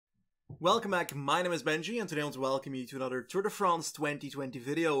Welcome back, my name is Benji and today I want to welcome you to another Tour de France 2020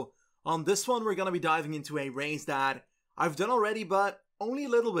 video. On this one we're going to be diving into a race that I've done already but only a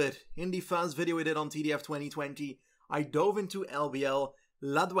little bit. In the first video we did on TDF 2020, I dove into LBL,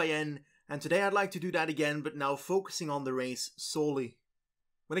 La Doyenne, and today I'd like to do that again but now focusing on the race solely.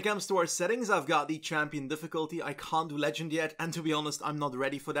 When it comes to our settings, I've got the champion difficulty. I can't do legend yet and to be honest I'm not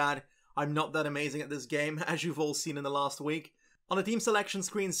ready for that. I'm not that amazing at this game as you've all seen in the last week. On the team selection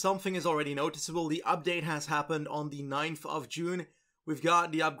screen, something is already noticeable. The update has happened on the 9th of June. We've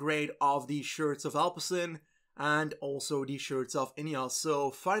got the upgrade of the shirts of Alpecin and also the shirts of Ineos.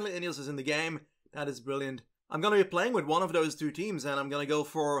 So finally Ineos is in the game. That is brilliant. I'm going to be playing with one of those two teams and I'm going to go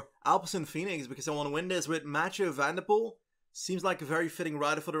for Alpecin Phoenix because I want to win this with Mathieu Van der Poel. Seems like a very fitting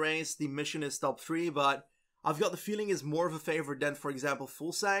rider for the race. The mission is top 3, but I've got the feeling is more of a favorite than, for example,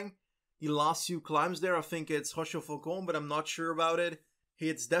 Fulsang. The last few climbs there, I think it's Rochefoucauld, but I'm not sure about it.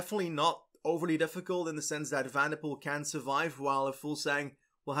 It's definitely not overly difficult in the sense that Van der Poel can survive, while a Fulsang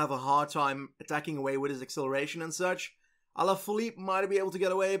will have a hard time attacking away with his acceleration and such. Alaphilippe might be able to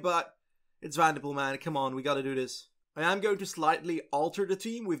get away, but it's Van der Poel, man. Come on, we gotta do this. I am going to slightly alter the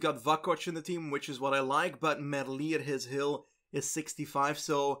team. We've got Vakoc in the team, which is what I like, but Merli at his hill is 65,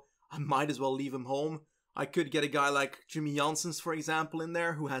 so I might as well leave him home. I could get a guy like Jimmy Janssens, for example, in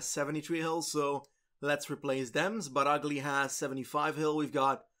there, who has 73 hills, so let's replace them. Baragli has 75 hill. We've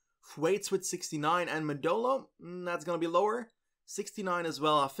got Thwaites with 69, and Modolo, that's going to be lower. 69 as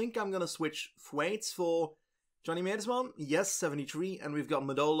well. I think I'm going to switch Thwaites for Johnny Meersman. Yes, 73, and we've got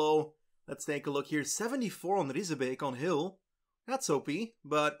Modolo. Let's take a look here. 74 on Riesebeek on hill. That's OP,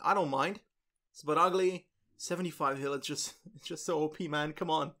 but I don't mind. Baragli, 75 hill. It's just so OP, man. Come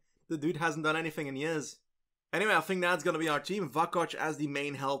on. The dude hasn't done anything in years. Anyway, I think that's going to be our team. Vakoc as the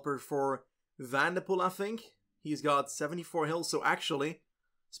main helper for Van der Poel, I think. He's got 74 hills, so actually,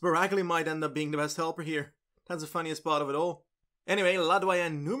 Sparagli might end up being the best helper here. That's the funniest part of it all. Anyway, La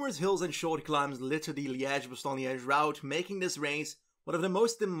Doyenne, numerous hills and short climbs litter the Liège-Bastogne-Liège route, making this race one of the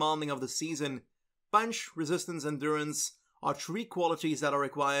most demanding of the season. Punch, resistance, endurance are 3 qualities that are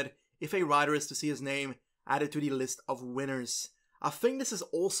required if a rider is to see his name added to the list of winners. I think this is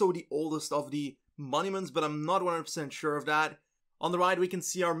also the oldest of the monuments, but I'm not 100% sure of that. On the right, we can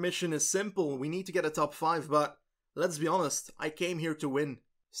see our mission is simple. We need to get a top 5, but let's be honest, I came here to win.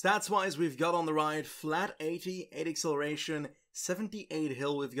 Stats-wise, we've got on the right, flat 80, 8 acceleration, 78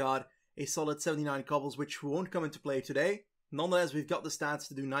 hill. We've got a solid 79 cobbles, which won't come into play today. Nonetheless, we've got the stats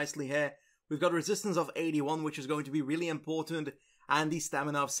to do nicely here. We've got resistance of 81, which is going to be really important, and the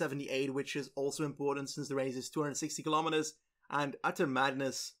stamina of 78, which is also important since the race is 260 kilometers. And utter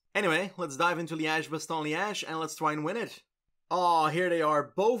madness. Anyway, let's dive into Liège-Bastogne-Liège and let's try and win it. Oh, here they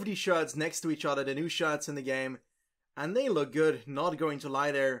are, both the shirts next to each other, the new shirts in the game. And they look good, not going to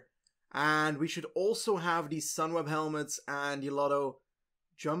lie there. And we should also have the Sunweb helmets and the Lotto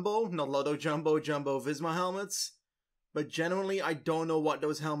Jumbo, not Lotto Jumbo, Jumbo Visma helmets. But genuinely, I don't know what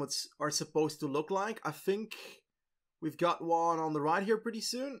those helmets are supposed to look like. I think we've got one on the right here pretty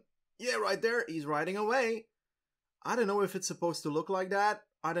soon. Yeah, right there, he's riding away. I don't know if it's supposed to look like that.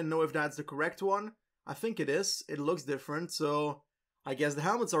 I don't know if that's the correct one. I think it is. It looks different, so I guess the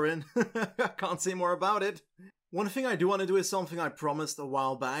helmets are in. I can't say more about it. One thing I do want to do is something I promised a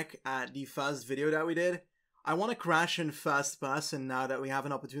while back at the first video that we did. I want to crash in first person now that we have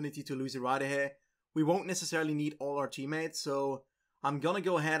an opportunity to lose a rider here. We won't necessarily need all our teammates, so I'm going to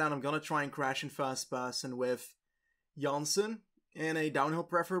go ahead and I'm going to try and crash in first person with Janssen in a downhill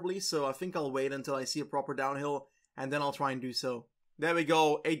preferably, so I think I'll wait until I see a proper downhill and then I'll try and do so. There we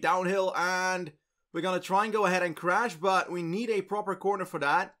go, a downhill, and we're gonna try and go ahead and crash, but we need a proper corner for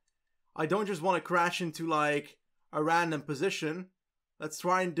that. I don't just want to crash into like a random position. Let's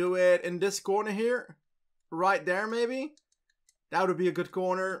try and do it in this corner here. Right there maybe. That would be a good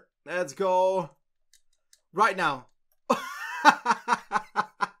corner. Let's go. Right now.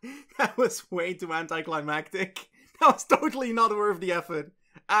 That was way too anticlimactic. That was totally not worth the effort.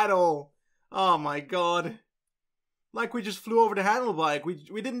 At all. Oh my god. Like we just flew over the handlebar.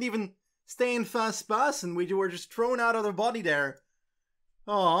 We didn't even stay in first person. We were just thrown out of the body there.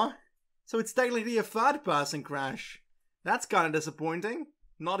 Aw. So it's technically a third person crash. That's kind of disappointing.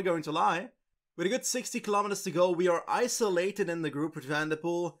 Not going to lie. With a good 60 kilometers to go, we are isolated in the group with Van der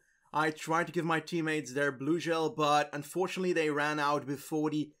Poel. I tried to give my teammates their blue gel, but unfortunately they ran out before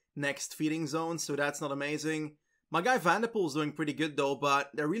the next feeding zone, so that's not amazing. My guy Van der Poel is doing pretty good though,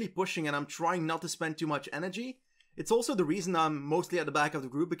 but they're really pushing and I'm trying not to spend too much energy. It's also the reason I'm mostly at the back of the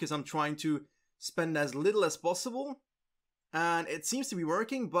group, because I'm trying to spend as little as possible. And it seems to be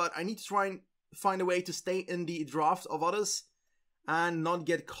working, but I need to try and find a way to stay in the draft of others and not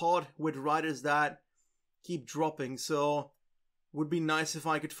get caught with riders that keep dropping. So would be nice if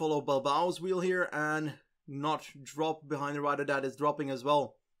I could follow Bilbao's wheel here and not drop behind the rider that is dropping as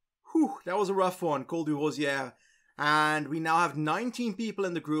well. Whew, that was a rough one, Col du Rosière. And we now have 19 people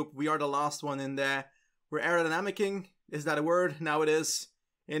in the group. We are the last one in there. We're aerodynamicing. Is that a word? Now it is.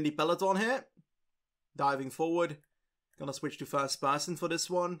 In the peloton here. Diving forward. Gonna switch to first person for this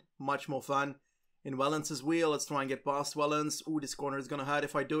one. Much more fun. In Wellens' wheel. Let's try and get past Wellens. Ooh, this corner is gonna hurt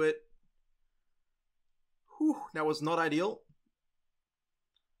if I do it. Whew, that was not ideal.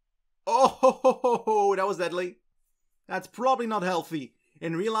 Oh, that was deadly. That's probably not healthy.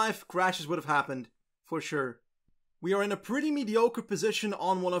 In real life, crashes would have happened. For sure. We are in a pretty mediocre position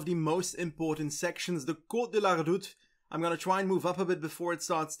on one of the most important sections, the Côte de la Redoute. I'm gonna try and move up a bit before it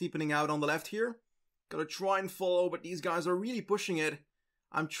starts steepening out on the left here. Gotta try and follow, but these guys are really pushing it.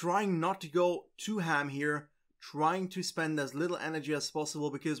 I'm trying not to go too ham here. Trying to spend as little energy as possible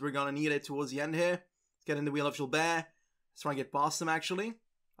because we're gonna need it towards the end here. Let's get in the wheel of Gilbert. Let's try and get past him actually.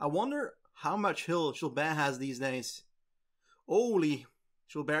 I wonder how much hill Gilbert has these days. Holy,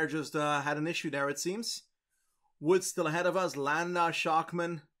 Gilbert just had an issue there it seems. Wood still ahead of us, Landa,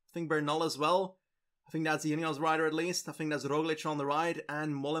 Sharkman, I think Bernal as well. I think that's the Ineos rider at least. I think that's Roglic on the right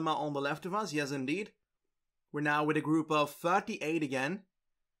and Mollema on the left of us. Yes, indeed. We're now with a group of 38 again.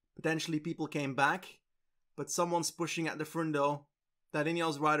 Potentially people came back. But someone's pushing at the front though. That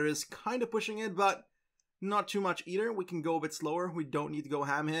Ineos rider is kind of pushing it, but not too much either. We can go a bit slower. We don't need to go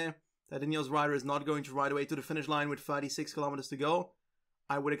ham here. That Ineos rider is not going to ride away to the finish line with 36 kilometers to go,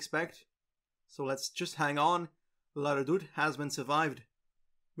 I would expect. So let's just hang on. La Redoute has been survived.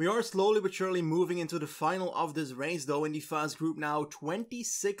 We are slowly but surely moving into the final of this race though. In the first group now,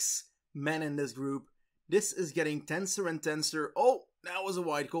 26 men in this group. This is getting tenser and tenser. Oh, that was a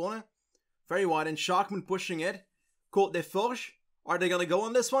wide corner. Very wide, and Sharkman pushing it. Côte des Forges, are they gonna go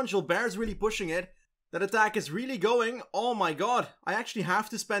on this one? Gilbert's really pushing it. That attack is really going. Oh my god, I actually have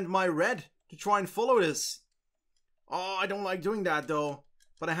to spend my red to try and follow this. Oh, I don't like doing that though.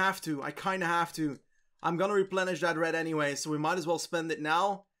 But I have to, I kinda have to. I'm gonna replenish that red anyway, so we might as well spend it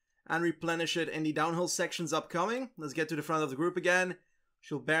now and replenish it in the downhill sections upcoming. Let's get to the front of the group again.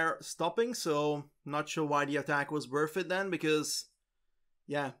 Gilbert stopping, so not sure why the attack was worth it then, because,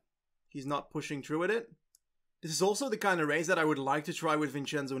 yeah, he's not pushing through with it. This is also the kind of race that I would like to try with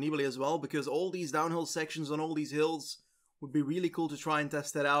Vincenzo Nibali as well, because all these downhill sections on all these hills would be really cool to try and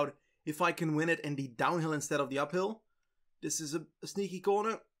test that out if I can win it in the downhill instead of the uphill. This is a sneaky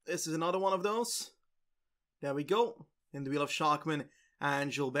corner. This is another one of those. There we go. In the wheel of Sharkman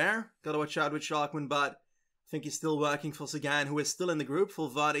and Gilbert. Gotta watch out with Sharkman, but I think he's still working for Sagan, who is still in the group.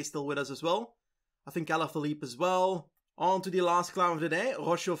 Valverde still with us as well. I think Alaphilippe as well. On to the last climb of the day,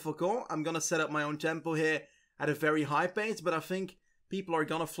 Rochefoucauld. I'm gonna set up my own tempo here at a very high pace, but I think people are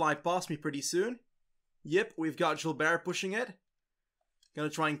gonna fly past me pretty soon. Yep, we've got Gilbert pushing it. Gonna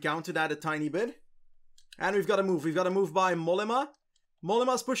try and counter that a tiny bit. And we've got to move. We've got to move by Mollema.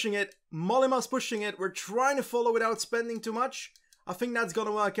 Mollema's pushing it. Mollema's pushing it. We're trying to follow without spending too much. I think that's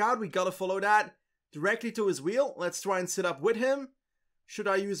gonna work out. We gotta follow that directly to his wheel. Let's try and sit up with him. Should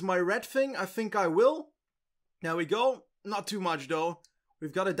I use my red thing? I think I will. There we go. Not too much though.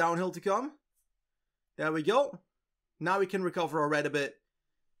 We've got a downhill to come. There we go. Now we can recover our red a bit.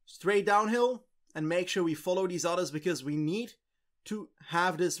 Straight downhill and make sure we follow these others because we need to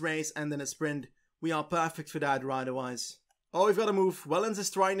have this race and then a sprint. We are perfect for that rider-wise. Oh, we've got to move. Wellens is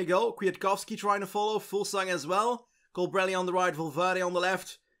trying to go. Kwiatkowski trying to follow. Fulsang as well. Colbrelli on the right. Valverde on the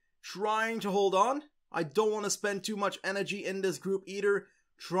left. Trying to hold on. I don't want to spend too much energy in this group either.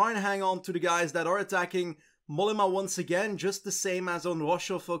 Trying to hang on to the guys that are attacking. Mollema once again, just the same as on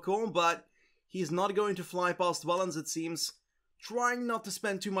Rochefoucauld, but he's not going to fly past Wellens it seems. Trying not to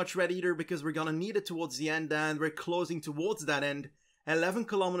spend too much red either because we're gonna need it towards the end and we're closing towards that end. 11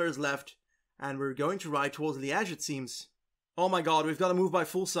 kilometers left and we're going to ride towards Liège it seems. Oh my god, we've got to move by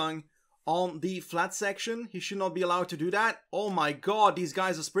Fulsang on the flat section. He should not be allowed to do that. Oh my god, these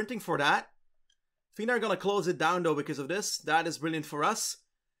guys are sprinting for that. I think they're gonna close it down though because of this. That is brilliant for us.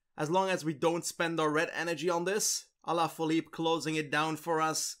 As long as we don't spend our red energy on this. Alaphilippe closing it down for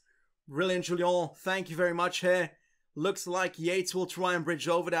us. Brilliant, Julien. Thank you very much here. Looks like Yates will try and bridge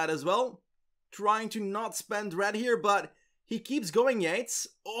over that as well. Trying to not spend red here, but he keeps going, Yates.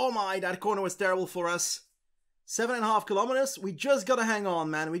 Oh my, that corner was terrible for us. 7.5 kilometers. We just gotta hang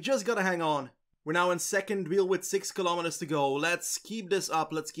on, man. We just gotta hang on. We're now in second wheel with 6 kilometers to go. Let's keep this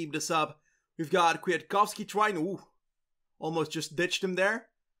up. Let's keep this up. We've got Kwiatkowski trying. Ooh. Almost just ditched him there.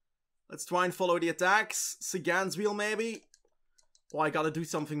 Let's try and follow the attacks. Sagan's wheel maybe. Oh, I gotta do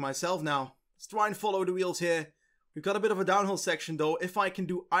something myself now. Let's try and follow the wheels here. We've got a bit of a downhill section though. If I can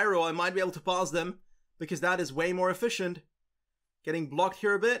do Iro, I might be able to pass them, because that is way more efficient. Getting blocked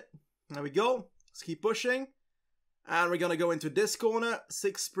here a bit. There we go. Let's keep pushing. And we're gonna go into this corner,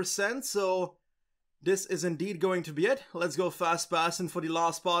 6%, so this is indeed going to be it. Let's go fast passing for the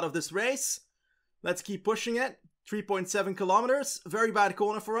last part of this race. Let's keep pushing it. 3.7 kilometers. Very bad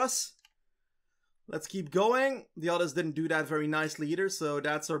corner for us. Let's keep going. The others didn't do that very nicely either, so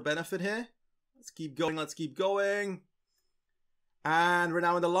that's our benefit here. Let's keep going, let's keep going. And we're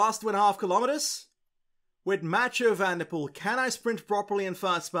now in the last 2.5 kilometers. With Mathieu van der Poel, can I sprint properly in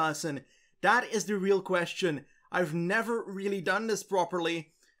fast passing? That is the real question. I've never really done this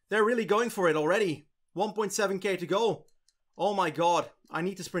properly. They're really going for it already. 1.7k to go. Oh my god, I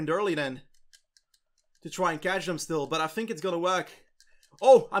need to sprint early then. To try and catch them still, but I think it's gonna work.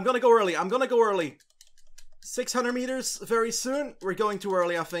 Oh, I'm gonna go early, I'm gonna go early. 600 meters very soon. We're going too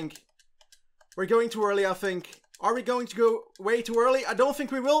early, I think. We're going too early, I think. Are we going to go way too early? I don't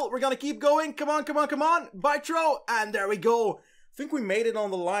think we will. We're gonna keep going. Come on, come on, come on. Bitro, and there we go. I think we made it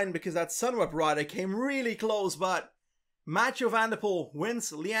on the line because that Sunweb rider came really close, but Mathieu van der Poel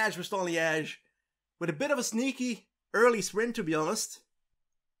wins Liège-Bastogne-Liège with a bit of a sneaky early sprint, to be honest.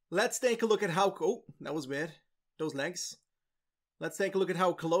 Let's take a look at how... Oh, that was weird. Those legs. Let's take a look at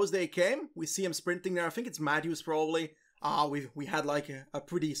how close they came. We see him sprinting there. I think it's Matthews probably. We had like a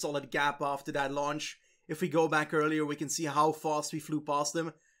pretty solid gap after that launch. If we go back earlier, we can see how fast we flew past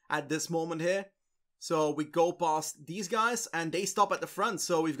them at this moment here. So we go past these guys and they stop at the front.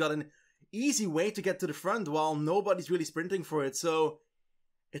 So we've got an easy way to get to the front while nobody's really sprinting for it. So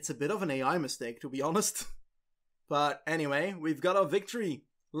it's a bit of an AI mistake, to be honest. But anyway, we've got our victory.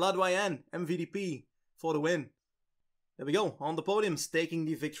 La Doyenne, VDP for the win. There we go, on the podiums, taking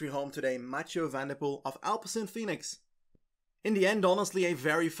the victory home today, Mathieu van der Poel of Alpecin Phoenix. In the end, honestly, a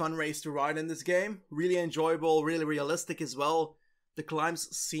very fun race to ride in this game. Really enjoyable, really realistic as well. The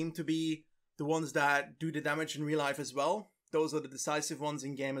climbs seem to be the ones that do the damage in real life as well. Those are the decisive ones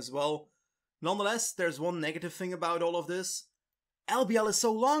in game as well. Nonetheless, there's one negative thing about all of this. LBL is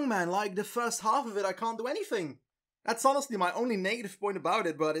so long, man. Like, the first half of it, I can't do anything. That's honestly my only negative point about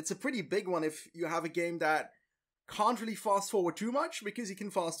it, but it's a pretty big one if you have a game that can't really fast forward too much, because you can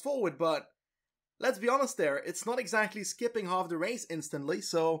fast forward, but let's be honest there, it's not exactly skipping half the race instantly,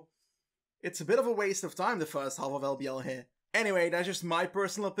 so it's a bit of a waste of time, the first half of LBL here. Anyway, that's just my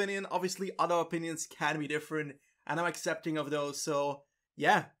personal opinion. Obviously, other opinions can be different, and I'm accepting of those, so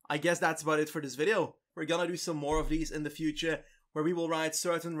yeah, I guess that's about it for this video. We're gonna do some more of these in the future, where we will ride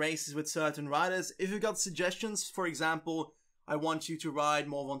certain races with certain riders. If you've got suggestions, for example, I want you to ride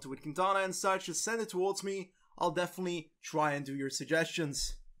more Monte with Quintana and such, just send it towards me. I'll definitely try and do your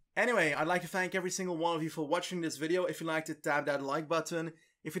suggestions. Anyway, I'd like to thank every single one of you for watching this video. If you liked it, tap that like button.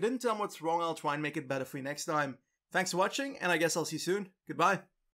 If you didn't tell me what's wrong, I'll try and make it better for you next time. Thanks for watching, and I guess I'll see you soon. Goodbye.